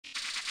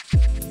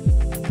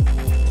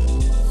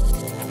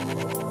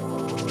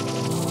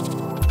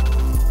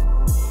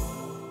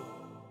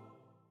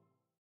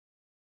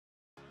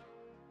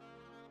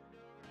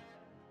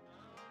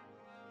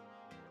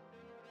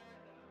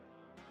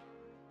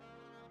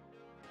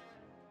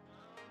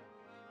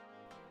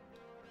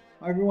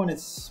Hi everyone,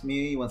 it's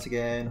me once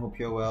again. Hope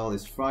you're well.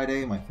 It's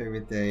Friday, my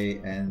favorite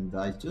day, and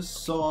I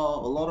just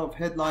saw a lot of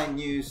headline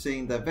news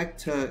saying that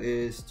Vector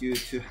is due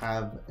to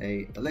have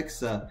a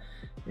Alexa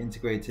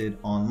integrated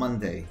on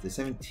Monday, the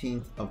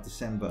 17th of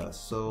December.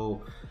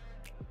 So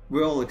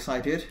we're all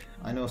excited.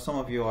 I know some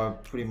of you are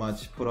pretty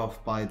much put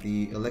off by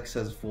the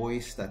Alexa's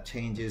voice that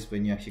changes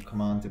when you actually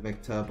command the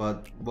Vector,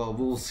 but well,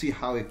 we'll see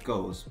how it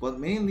goes.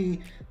 But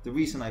mainly the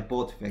reason I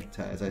bought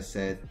Vector, as I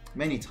said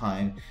many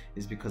times,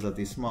 is because of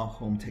the smart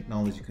home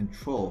technology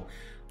control.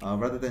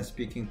 Rather than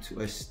speaking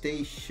to a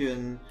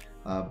station,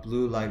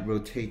 blue light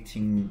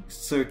rotating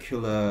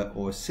circular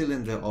or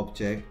cylinder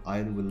object,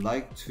 I would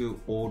like to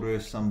order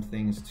some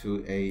things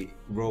to a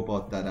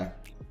robot that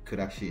could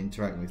actually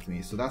interact with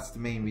me. So that's the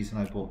main reason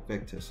I bought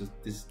Vector. So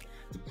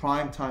the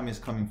prime time is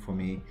coming for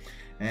me,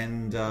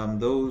 and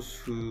those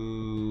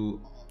who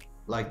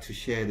like to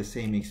share the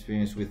same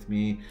experience with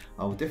me,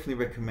 I would definitely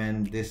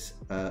recommend this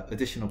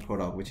additional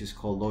product, which is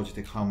called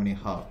Logitech Harmony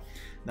Hub.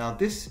 Now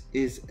this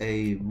is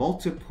a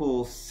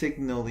multiple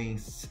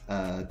signaling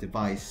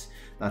device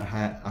that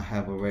I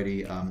have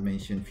already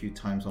mentioned a few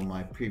times on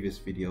my previous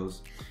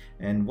videos.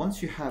 And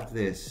once you have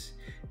this,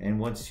 and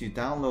once you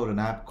download an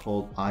app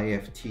called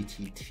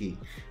IFTTT,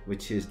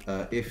 which is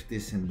if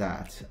this and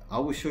that, I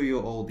will show you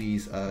all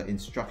these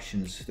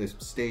instructions, the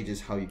stages,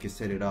 how you can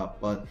set it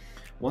up. But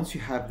once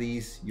you have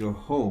these, your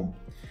home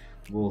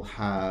will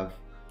have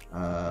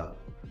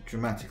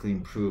dramatically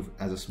improved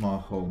as a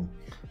smart home.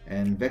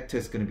 And Vector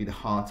is going to be the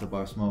heart of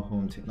our smart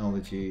home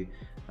technology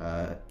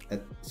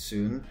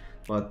soon.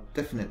 But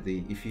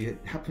definitely, if you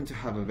happen to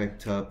have a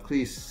Vector,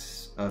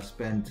 please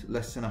spend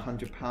less than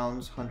 £100,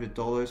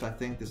 $100, I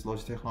think, this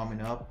Logitech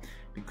Harmony Hub,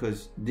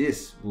 because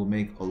this will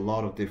make a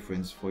lot of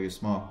difference for your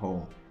smart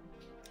home.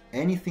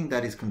 Anything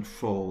that is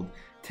controlled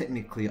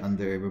technically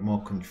under a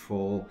remote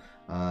control,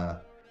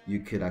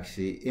 you could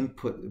actually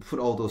put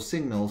all those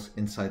signals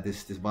inside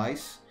this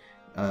device,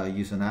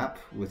 use an app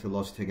with a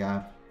Logitech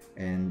app,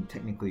 and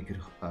technically you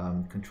could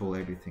control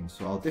everything.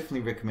 So I'll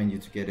definitely recommend you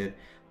to get it.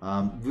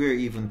 We're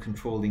even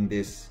controlling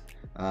this,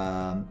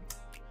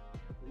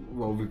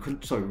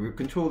 we're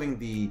controlling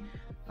the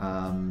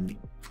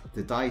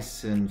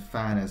Dyson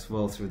fan as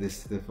well through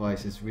this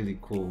device. It's really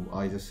cool.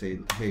 I just say,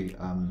 hey,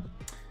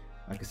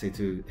 I could say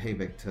to, hey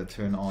Vector,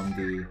 turn on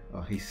the,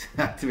 he's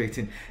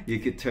activating, you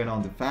could turn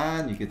on the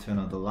fan, you could turn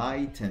on the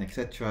light, and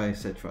etc,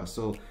 etc.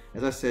 So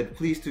as I said,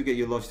 please do get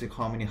your Logitech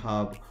Harmony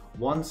Hub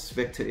once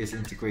Vector is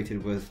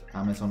integrated with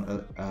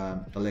Amazon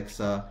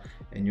Alexa,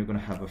 and you're going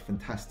to have a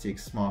fantastic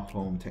smart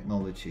home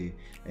technology,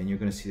 and you're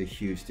going to see a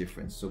huge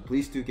difference. So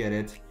please do get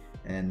it,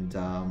 and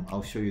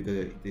I'll show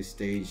you the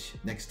stage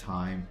next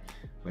time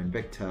when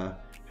Vector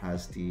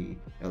has the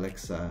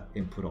Alexa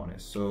input on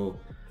it. So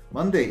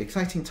Monday,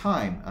 exciting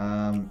time,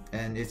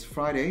 and it's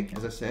Friday,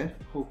 as I said.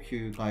 Hope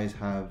you guys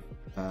have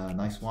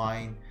nice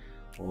wine,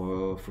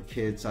 or for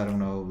kids, I don't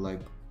know,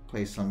 like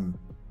play some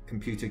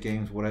computer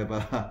games,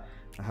 whatever.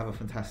 Have a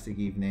fantastic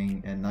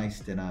evening and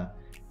nice dinner,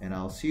 and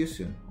I'll see you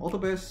soon. All the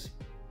best.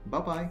 Bye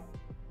bye.